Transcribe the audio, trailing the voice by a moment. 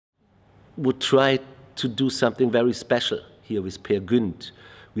would try to do something very special here with Peer Gynt.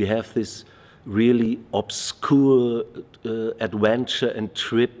 We have this really obscure adventure and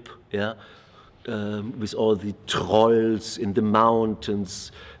trip, yeah, with all the trolls in the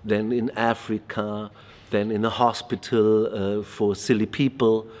mountains, then in Africa, then in a hospital for silly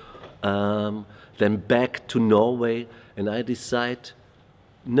people, then back to Norway, and I decide,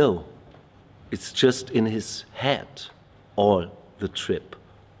 no, it's just in his head, all the trip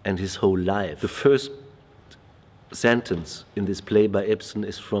and his whole life. The first sentence in this play by Ibsen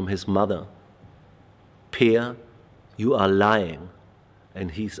is from his mother. Peer, you are lying.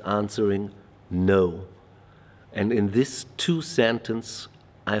 And he's answering, no. And in this two sentences,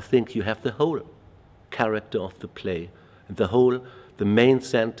 I think you have the whole character of the play. And the main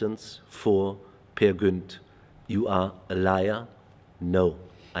sentence for Peer Gynt, you are a liar. No,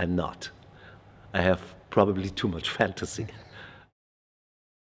 I'm not. I have probably too much fantasy.